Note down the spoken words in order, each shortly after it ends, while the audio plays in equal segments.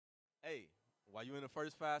While you're in the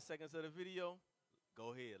first 5 seconds of the video,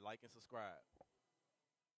 go ahead, like and subscribe.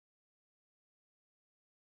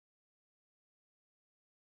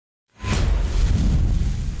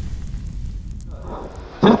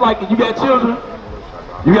 Just like you got children,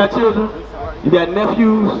 you got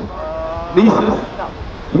nephews, nieces,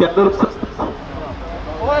 you got little sisters,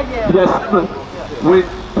 you got siblings.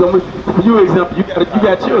 For you example, you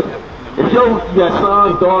got children. If you got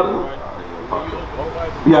sons, daughters,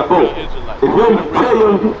 you got both. If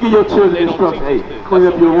you give your children instructions, hey, clean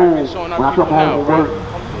up your room. When I come home from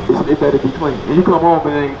work, it better be clean. And you come home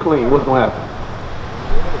and it ain't clean, what's gonna happen?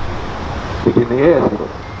 They get in their ass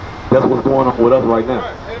whooped. That's what's going on with us right now.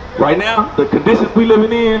 Right now, the conditions we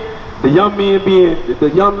living in, the young men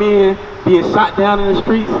being shot down in the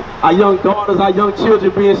streets, our young daughters, our young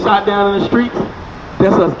children being shot down in the streets,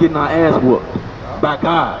 that's us getting our ass whooped by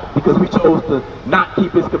God because we chose to not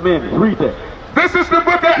keep His commandments. Read that. This is the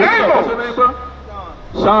book of Amos. What's your name, bro?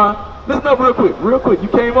 Sean. Listen up real quick. You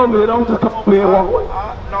came over here, don't just come over here and walk away.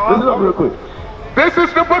 Listen up real quick. This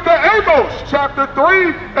is the book of Amos, chapter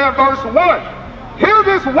 3 and verse 1. Hear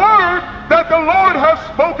this word that the Lord has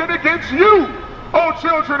spoken against you, O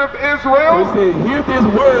children of Israel. So it says, hear this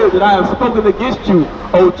word that I have spoken against you,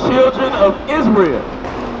 O children of Israel.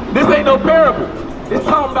 This ain't no parable. It's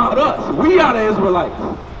talking about us. We are the Israelites.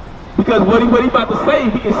 Because what he about to say,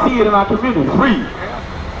 we can see it in our communities. Read.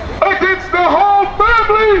 Against the whole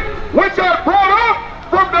family which I brought up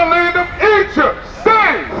from the land of Egypt.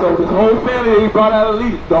 Say. So this whole family that he brought out of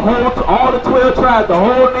Egypt, all the 12 tribes, the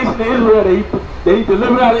whole nation of Israel that he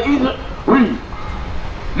delivered out of Egypt. Read.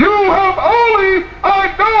 You have only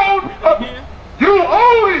I known. You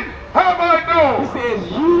only have I known. He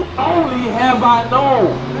says, you only have I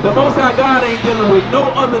known. The Most High God ain't dealing with no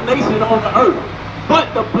other nation on the earth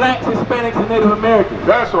but the blacks, Hispanics, and Native Americans.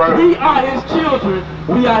 That's right. We are His children.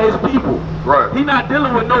 We are His people. Right. He's not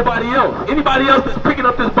dealing with nobody else. Anybody else that's picking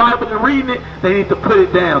up this Bible and reading it, they need to put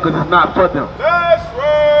it down because it's not for them. That's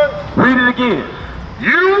right. Read it again.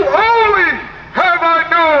 You only have I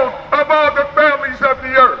known about the families of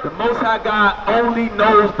the earth. The Most High God only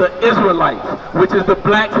knows the Israelites, which is the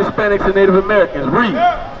blacks, Hispanics, and Native Americans. Read.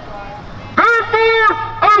 Therefore,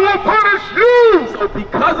 I will punish you. So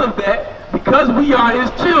because of that, because we are His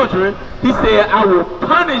children, He said, I will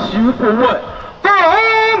punish you for what? For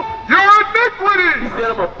all your iniquities. He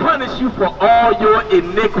said, I'm going to punish you for all your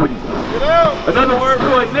iniquities. Another word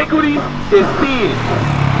for iniquity is sin,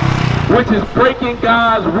 which is breaking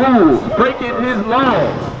God's rules, breaking His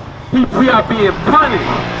laws. We are being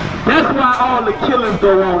punished. That's why all the killings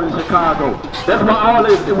go on in Chicago. That's why all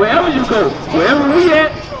this, wherever you go, wherever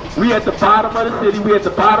we at the bottom of the city, we at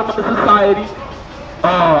the bottom of the society.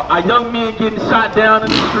 Our young men getting shot down in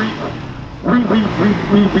the streets. We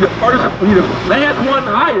the last one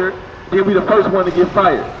hired, then we the first one to get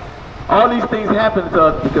fired. All these things happen to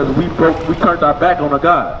us because we turned our back on a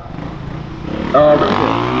God.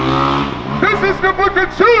 This is the book of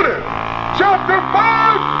Judah, chapter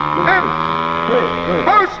 5 and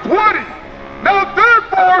verse 20. Now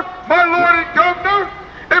therefore, my Lord and Governor,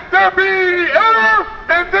 if there be any error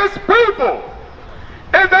in this people,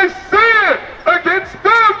 and they sin against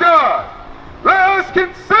their God, let us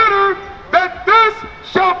consider that this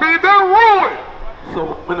shall be their ruin. So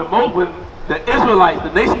when the Israelites,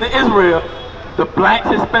 the nation of Israel, the blacks,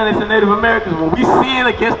 Hispanics, and Native Americans, when we sin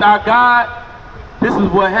against our God, this is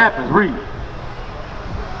what happens. Read.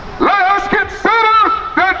 Let us consider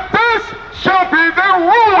that this shall be their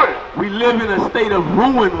ruin. We live in a state of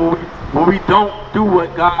ruin when we don't do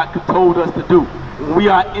what God told us to do. When we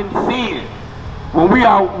are in sin. When we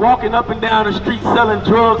are walking up and down the streets selling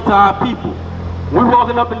drugs to our people. We're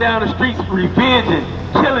walking up and down the streets revenging,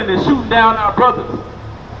 killing and shooting down our brothers.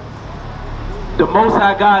 The Most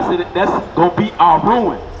High God said that that's going to be our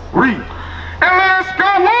ruin. Read. And let us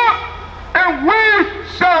go up, and we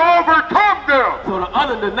shall overcome them. So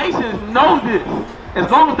the nations know this.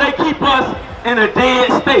 As long as they keep us in a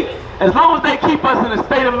dead state. As long as they keep us in a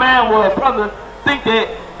state of mind where a brother think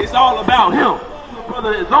that it's all about him.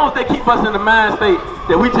 Brother, as long as they keep us in the mind state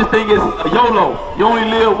that we just think it's a YOLO, you only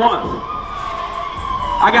live once.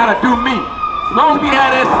 I gotta do me. As long as we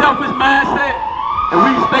have that selfish mindset and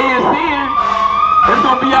we stay in sin, it's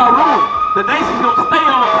gonna be our ruin. The nation's gonna stay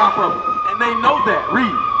on top of us, and they know that.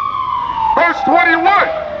 Read. Verse 21.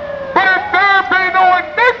 But if there be no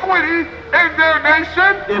iniquity in their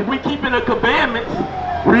nation, if we keeping the commandments,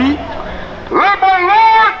 read. Let my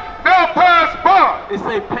Lord now pass by. It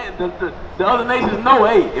say the other nations know,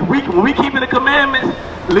 hey, when we keeping the commandments,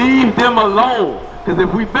 leave them alone. Because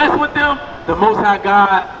if we mess with them, the Most High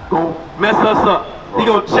God gonna mess us up. He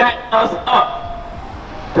gonna jack us up.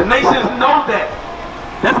 The nations know that.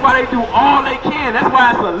 That's why they do all they can. That's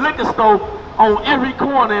why it's a liquor store on every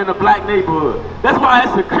corner in the black neighborhood. That's why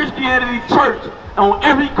it's a Christianity church on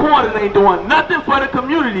every corner. They ain't doing nothing for the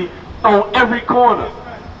community on every corner.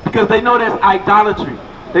 Because they know that's idolatry.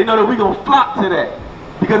 They know that we're going to flock to that.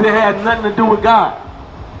 Because it has nothing to do with God.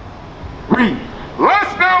 Read.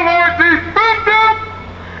 Lest now, Lord, defend them,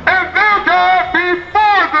 and their God be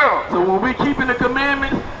for them. So when we're keeping the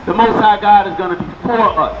commandments, the Most High God is going to be for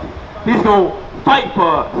us. He's going to fight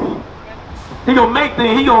for us. He going to make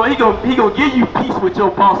things, he going to give you peace with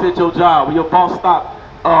your boss at your job, when your boss stop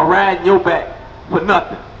riding your back for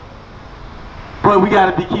nothing. But we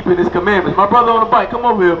got to be keeping his commandments. My brother on the bike, come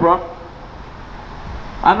over here, bro.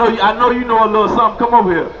 I know you know a little something. Come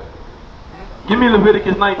over here. Give me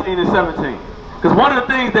Leviticus 19 and 17. Because one of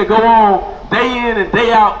the things that go on day in and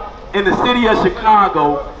day out in the city of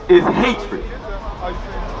Chicago is hatred.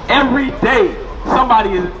 Every day,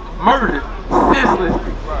 somebody is murdered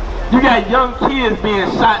senselessly. You got young kids being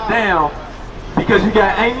shot down because you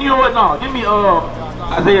got, and you know what, no, give me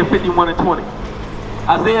Isaiah 51 and 20.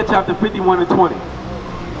 Isaiah chapter 51 and 20.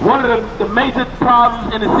 One of the major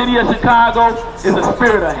problems in the city of Chicago is a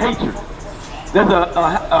spirit of hatred. There's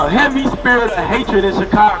a heavy spirit of hatred in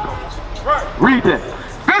Chicago. Read that.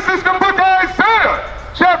 This is the book of Isaiah,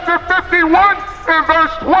 chapter 51 and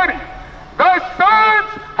verse 20. Thy sons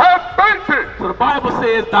have fainted. So the Bible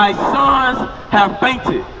says, thy sons have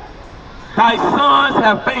fainted. Thy sons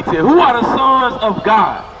have fainted. Who are the sons of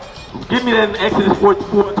God? Give me that in Exodus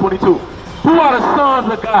 4:22. Who are the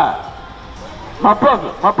sons of God? My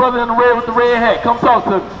brother in the red with the red hat. Come talk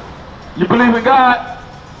to me. You believe in God?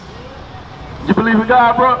 You believe in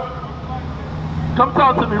God, bro? Come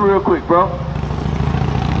talk to me real quick, bro.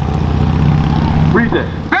 Read that.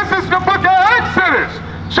 This is the book of Exodus,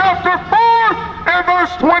 chapter 4 and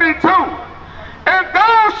verse 22. And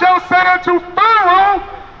thou shalt say unto Pharaoh,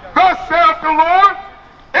 thus saith the Lord,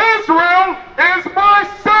 Israel is my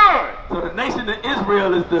son. So the nation of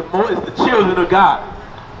Israel is the children of God.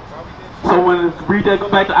 So when read that, go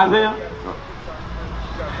back to Isaiah.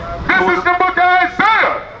 This is the book of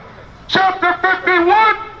Isaiah, chapter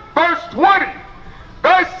 51, verse 20.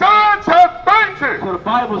 Thy sons have fainted. So the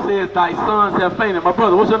Bible says thy sons have fainted. My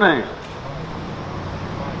brother, what's your name?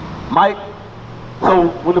 Mike. So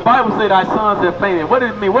when the Bible says thy sons have fainted, what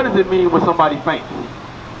does it mean? What does it mean when somebody faints?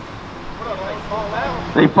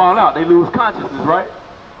 They fall out. They lose consciousness, right?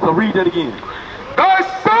 So read that again. Thy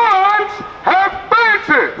sons have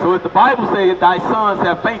fainted. So if the Bible says thy sons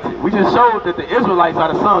have fainted, we just showed that the Israelites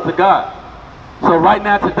are the sons of God. So right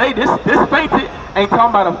now today, this fainted ain't talking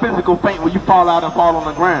about a physical faint where you fall out and fall on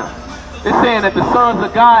the ground. It's saying that the sons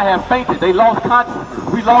of God have fainted. They lost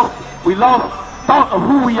consciousness. We lost thought of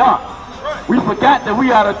who we are. We forgot that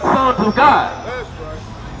we are the sons of God.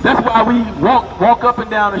 That's why we walk up and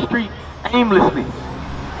down the street aimlessly.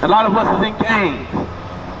 A lot of us is in gangs,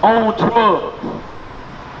 on drugs,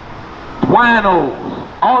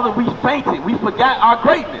 winos, all that we fainted. We forgot our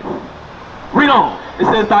greatness. Read on. It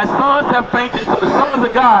says, thy sons have fainted. So the sons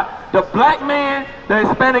of God, the black man, the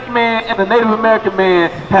Hispanic man, and the Native American man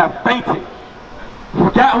have fainted.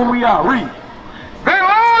 Forgot who we are. Read. They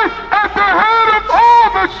lie at the head of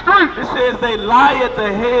all the streets. It says they lie at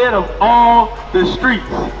the head of all the streets.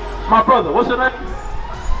 My brother, what's your name?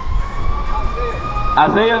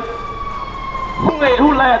 Isaiah? Who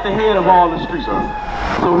lay at the head of all the streets?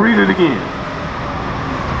 So read it again.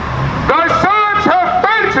 Thy sons have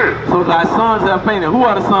fainted. So thy sons have fainted. Who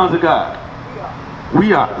are the sons of God?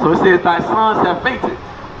 We are. So it says thy sons have fainted.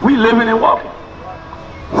 We living and walking.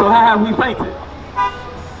 So how have we fainted?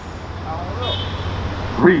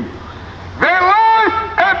 Read. They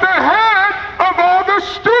lie at the head of all the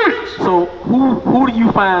streets. So who do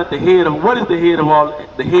you find the head of? What is the head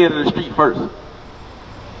of the street first?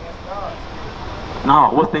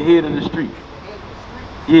 No, what's the head of the street?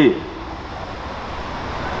 Yeah.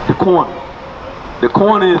 The corner. The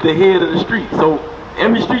corner is the head of the street. So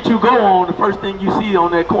every street you go on, the first thing you see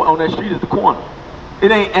on that street is the corner.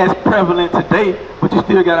 It ain't as prevalent today, but you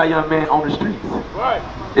still got our young man on the streets. Right.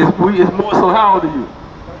 It's more so. How old are you?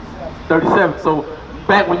 37. So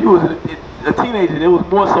back when you was a teenager, it was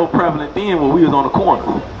more so prevalent then when we was on the corner.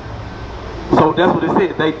 So that's what it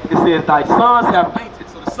said. It says thy sons have fainted.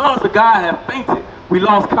 So the sons of God have fainted. We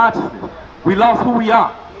lost consciousness. We lost who we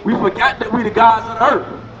are. We forgot that we the gods of the earth.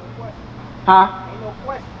 Huh? Ain't no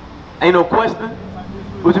question. Ain't no question?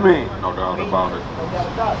 What you mean? No doubt about it.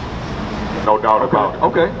 No doubt about it.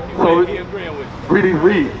 Okay. So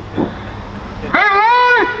read. They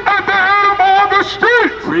lie at the head of all the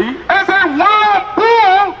streets. Read. As a wild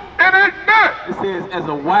bull in a net. It says, as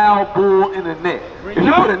a wild bull in a net. If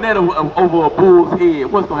you put a net over a bull's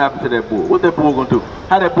head, what's going to happen to that bull? What's that bull going to do?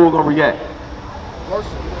 How that bull going to react?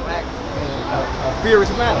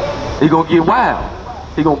 Furious manner. He going to get wild.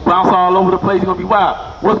 He going to bounce all over the place. He going to be wild.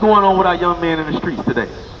 What's going on with our young men in the streets today?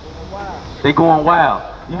 They going wild.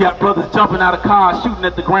 You got brothers jumping out of cars, shooting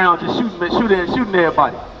at the ground, just shooting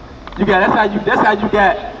everybody. You got that's how you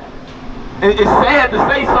got. It's sad to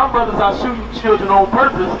say some brothers are shooting children on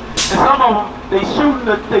purpose, and some of them they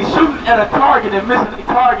shooting at a target and missing the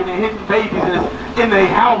target and hitting babies in their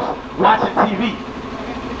house watching TV.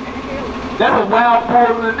 That's a wild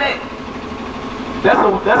bull in the net. That's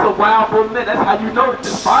a wild bull in the net. That's how you know that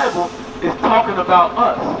this Bible is talking about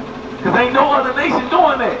us, because ain't no other nation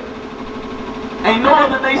doing that. Ain't no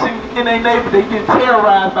other nation in their neighbor, they get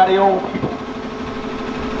terrorized by their own people.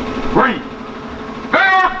 Read. They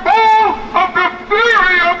are full of the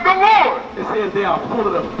fury of the Lord. It says they are full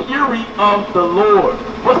of the fury of the Lord.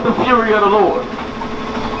 What's the fury of the Lord?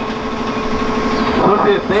 So it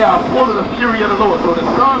says they are full of the fury of the Lord. So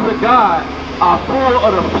the sons of God are full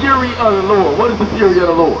of the fury of the Lord. What is the fury of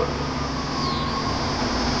the Lord?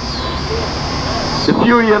 The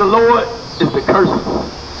fury of the Lord is the curses.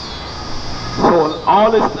 So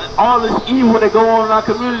all this evil that go on in our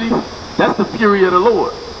communities, that's the fury of the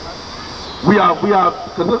Lord. We are,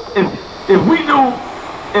 because if we knew,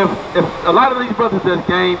 if a lot of these brothers that's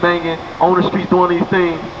gang banging on the streets doing these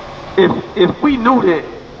things, if we knew that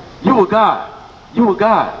you were God,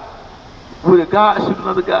 would a God shoot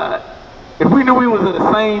another God? If we knew we was of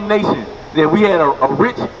the same nation, that we had a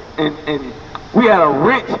rich and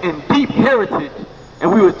deep heritage,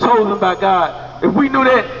 and we were chosen by God, if we knew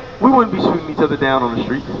that, we wouldn't be shooting each other down on the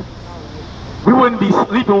streets. We wouldn't be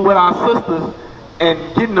sleeping with our sisters and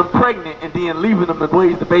getting them pregnant and then leaving them to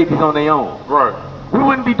raise the babies on their own. Right. We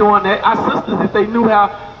wouldn't be doing that. Our sisters, if they knew how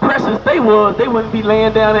precious they was, they wouldn't be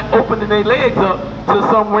laying down and opening their legs up to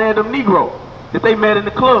some random Negro that they met in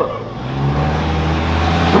the club.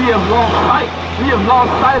 We have lost sight. We have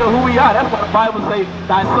lost sight of who we are. That's why the Bible says,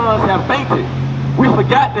 thy sons have fainted. We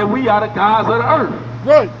forgot that we are the gods of the earth.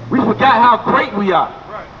 Right. We forgot how great we are.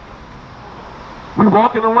 Right. We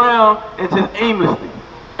walking around and just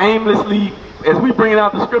aimlessly, as we bringing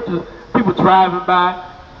out the scriptures, people driving by,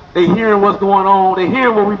 they hearing what's going on, they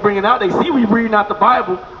hearing what we bringing out, they see we reading out the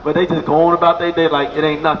Bible, but they just going about their day like it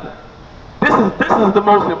ain't nothing. This is the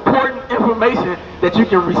most important information that you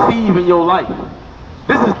can receive in your life.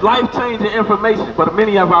 This is life-changing information, but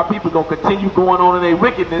many of our people gonna continue going on in their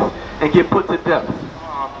wickedness and get put to death.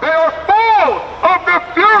 They are full of the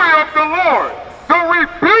fury of the Lord, the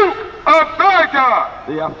rebuke of thy God.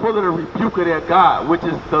 They are full of the rebuke of their God, which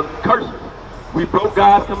is the curses. We broke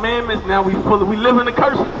God's commandments, now we live in the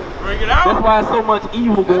curses. Bring it out. That's why so much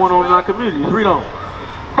evil going on in our communities. Read on.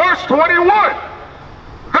 Verse 21.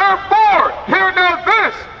 Therefore, hear now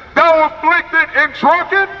this, thou afflicted and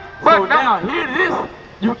drunken. So now, hear this,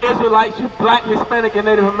 you Israelites, you black, Hispanic, and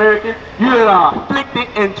Native American, you that are afflicted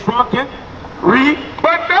and drunken. Read.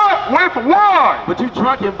 But not with wine. But you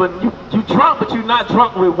drunken, but you drunk, but you not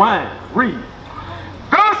drunk with wine. Read.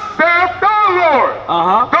 Thus saith the Lord,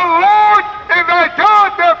 the Lord and thy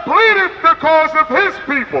God that pleadeth the cause of his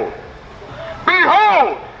people.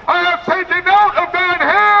 Behold, I have taken out of thine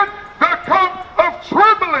hand the cup of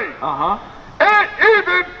trembling, and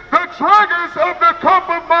even the dreggers of the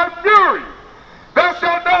cup of my fury. Thou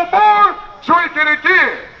shalt no more drink it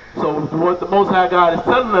again. So what the Most High God is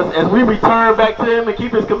telling us, as we return back to him and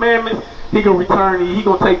keep his commandments, he gonna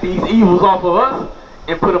take these evils off of us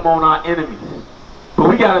and put them on our enemies. But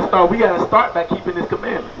we gotta start by keeping his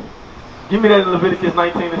commandments. Give me that in Leviticus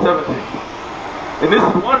 19 and 17. And this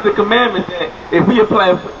is one of the commandments that if we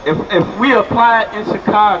apply it in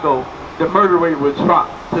Chicago, the murder rate will drop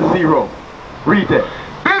to 0. Read that.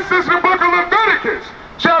 This is the book of Leviticus,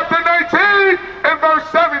 chapter 19 and verse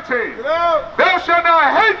 17. Thou shalt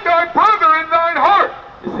not hate thy brother in thine heart.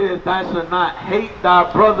 It says, thou shalt not hate thy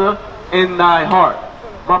brother in thy heart.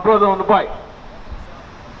 My brother on the bike.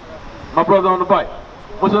 My brother on the bike.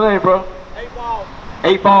 What's your name, bro? 8-Ball.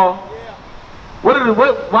 8-Ball?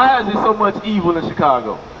 Yeah. Why is there so much evil in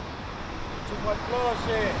Chicago? Too much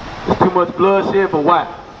bloodshed. There's too much bloodshed, but why?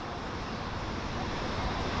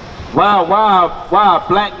 Why are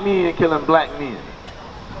black men killing black men?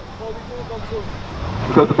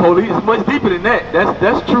 Because the police is much deeper than that.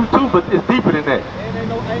 That's true too, but it's deeper than that. And ain't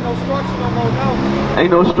no structure no more now.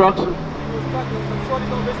 Ain't no structure.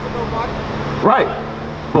 Right.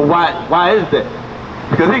 But why is that?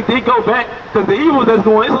 Because they go back, because the evil that's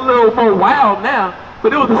going, it's a little more wild now,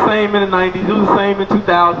 but it was the same in the 90s, it was the same in 2000.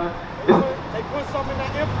 They put something in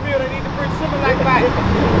that infamy, they need to bring something like that.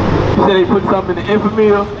 You said they put something in the infamy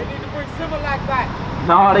meal? They need to bring Semachiah back.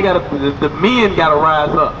 No, they gotta. The men gotta rise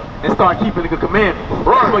up and start keeping the commandments.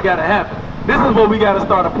 That's what gotta happen. This is what we gotta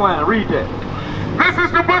start applying. Read that. This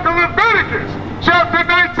is the book of Leviticus, chapter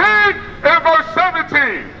 19 and verse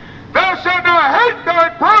 17. Thou shalt not hate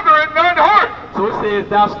thy brother in thine heart. So it says,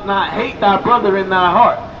 thou shalt not hate thy brother in thy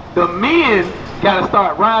heart. The men gotta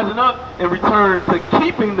start rising up and return to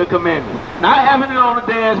keeping the commandments. Not having it on the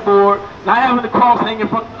dashboard, not having the cross hanging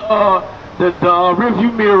from the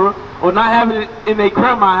rearview mirror, or not having it in their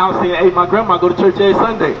grandma's house saying, hey, my grandma go to church every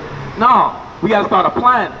Sunday. No, we gotta start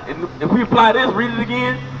applying it. And if we apply this, read it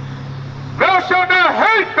again. Thou shalt not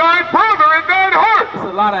hate thy brother in thine heart. There's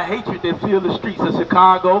a lot of hatred that fill the streets of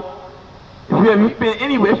Chicago. If you've been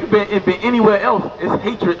anywhere, if you've been anywhere else, it's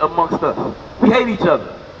hatred amongst us. We hate each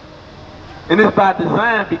other. And it's by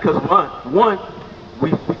design because one, we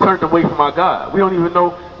turned away from our God. We don't even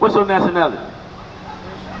know, what's your nationality?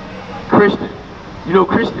 Christian. You know,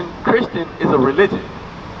 Christian is a religion.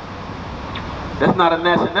 That's not a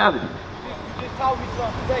nationality. You just taught me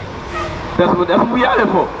something today. That's what we out here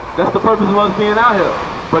for. That's the purpose of us being out here.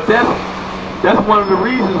 But that's one of the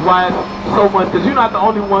reasons why it's so much, because you're not the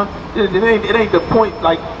only one. It ain't the point,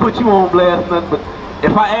 like, put you on blast, nothing. But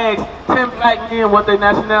if I ask 10 black men what their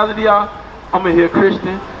nationality are, I'm gonna hear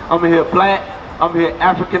Christian, I'm gonna hear black, I'm gonna hear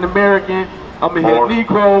African American, I'm gonna hear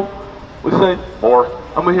Negro. What you say? More.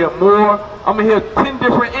 I'm gonna hear more. I'm gonna hear 10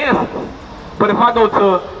 different answers. But if I go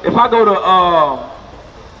to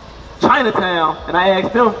Chinatown and I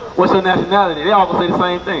ask them what's your nationality, they all gonna say the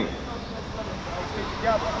same thing.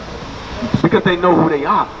 Because they know who they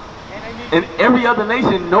are. And every other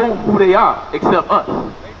nation know who they are except us.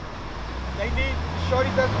 They need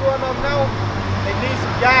shorties that's growing up now. They need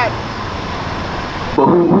some guidance. But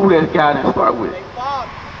who that guidance start with? They father.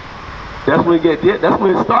 That's where that's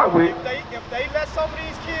where it start with. If they let some of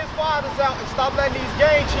these kids' fathers out and stop letting these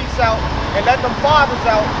gang chiefs out and let them fathers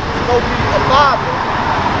out to go be a father,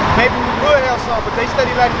 maybe we could have some, but they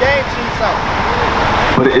steady letting gang chiefs out.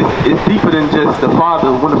 But it's deeper than just the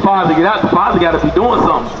father. When the father get out, the father got to be doing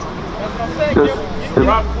something. That's what I'm saying. Give him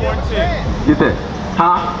a chance. Get that?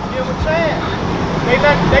 Huh? Give him a chance. They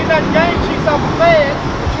let gang chiefs out for feds,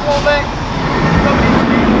 but you won't let some of these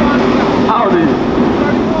kids fathers out. How old are you?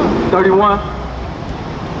 31.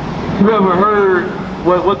 You ever heard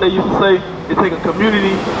what they used to say? It take a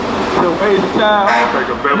community to raise a child.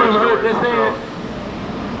 You ever heard that saying?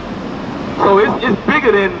 So it's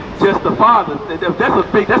bigger than just the father.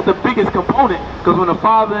 That's the biggest component. Because when the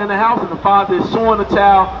father in the house and the father is showing the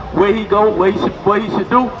child where he go, what he should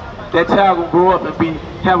do, that child will grow up and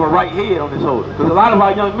have a right head on his shoulder. Because a lot of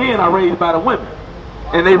our young men are raised by the women,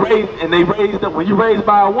 and they raised up. When you raised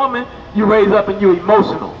by a woman, you raise up and you're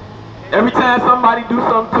emotional. Every time somebody do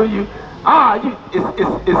something to you,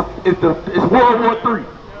 it's World War III,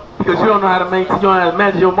 because you don't know how to manage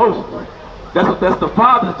your emotions. That's the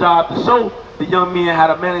father's job, to show the young men how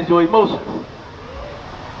to manage your emotions.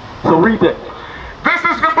 So read that. This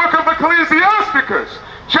is the book of Ecclesiasticus,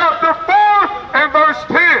 chapter 4 and verse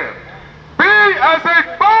 10. Be as a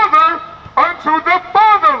father unto the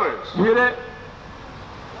fatherless. You hear that?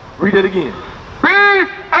 Read it again. Be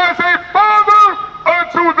as a father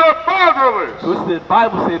unto the fatherless. So the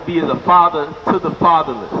Bible said, be as a father to the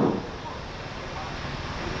fatherless.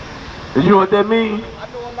 Do you know what that means? I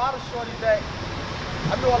know a lot of shorties that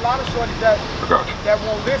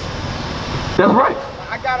won't listen. That's right.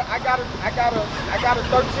 I got a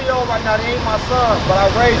 13-year-old right now. He ain't my son, but I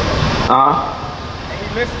raised him. And he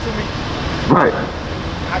listened to me. Right.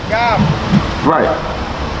 I got him. Right.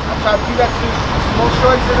 I try to do that to most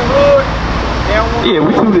shorties in the hood. They don't want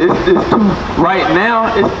it's too, right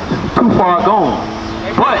now, it's too far gone.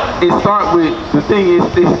 But it starts with, the thing is,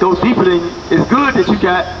 it goes deeper than, it's good that you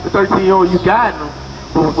got the 13-year-old, you guiding him.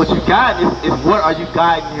 But what you guiding is what are you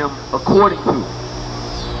guiding him according to? to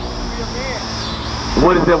be a man.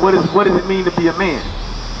 What is that? What does it mean to be a man?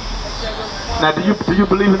 Now, do you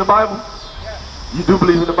believe in the Bible? You do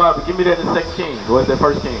believe in the Bible. Give me that in 2 Kings, or is that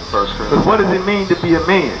 1 Kings? Because what does it mean to be a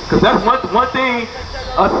man? Because that's one thing.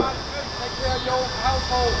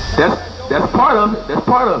 That's part of it. That's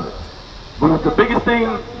part of it. But the biggest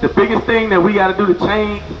thing that we got to do to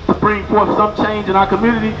change, to bring forth some change in our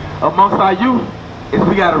community amongst our youth, is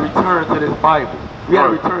we got to return to this Bible. We got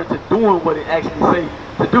to return to doing what it actually says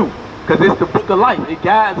to do. Because it's the book of life. It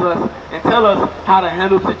guides us and tells us how to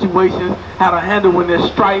handle situations, how to handle when there's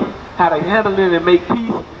strife, how to handle it and make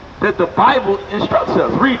peace. That the Bible instructs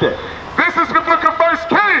us. Read that. This is the book of 1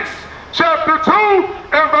 Kings, chapter 2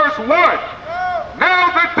 and verse 1. Now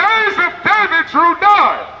the days of David drew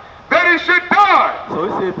nigh, that he he should die. So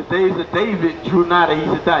it says the days of David drew nigh that he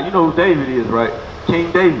should die. You know who David is, right?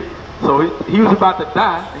 King David. So he was about to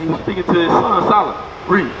die, and he was speaking to his son Solomon.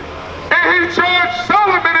 Read. And he charged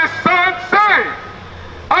Solomon his son, saying,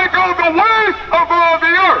 I go the way of all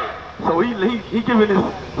the earth. So he giving his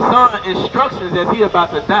son instructions as he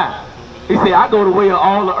about to die. He said, I go the way of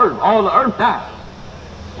all the earth. All the earth died.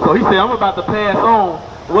 So he said, I'm about to pass on.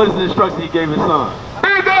 What is the instruction he gave his son?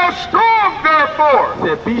 Be thou strong, therefore. He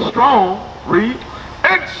said, be strong. Read.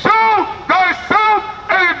 And show thyself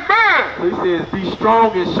a man. So he says, be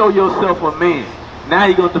strong and show yourself a man. Now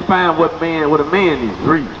he's going to define what a man is.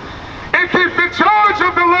 Read. And keep the charge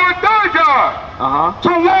of the Lord thy God. To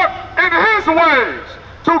walk in his ways.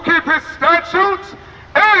 To keep his statutes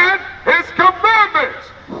and his commandments.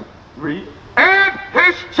 Read. And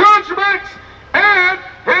his judgments and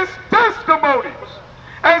his testimonies.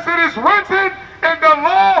 As it is written in the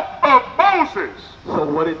law of Moses. So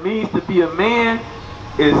what it means to be a man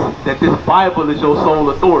is that this Bible is your sole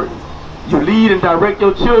authority. You lead and direct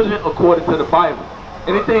your children according to the Bible.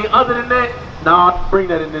 Anything other than that, nah, bring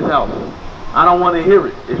that in this house. I don't want to hear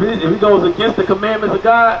it. If it goes against the commandments of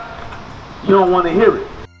God, you don't want to hear it.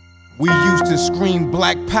 We used to scream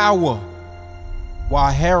black power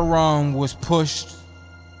while Heron was pushed.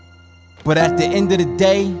 But at the end of the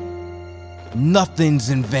day, nothing's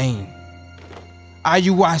in vain.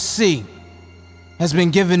 IUIC has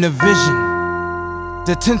been given a vision.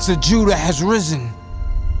 The tents of Judah has risen.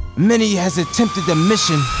 Many has attempted the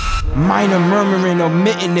mission. Minor murmuring,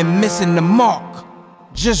 omitting, and missing the mark.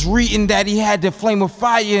 Just reading that he had the flame of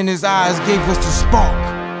fire in his eyes gave us the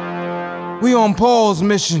spark. We on Paul's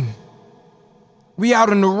mission. We out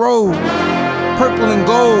on the road, purple and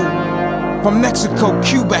gold. From Mexico,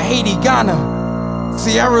 Cuba, Haiti, Ghana,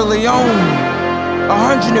 Sierra Leone.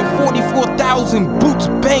 144,000 boots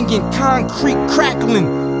banging, concrete crackling.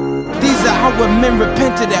 These are our men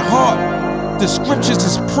repented at heart. The scriptures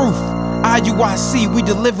is proof. IUIC, we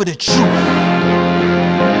deliver the truth.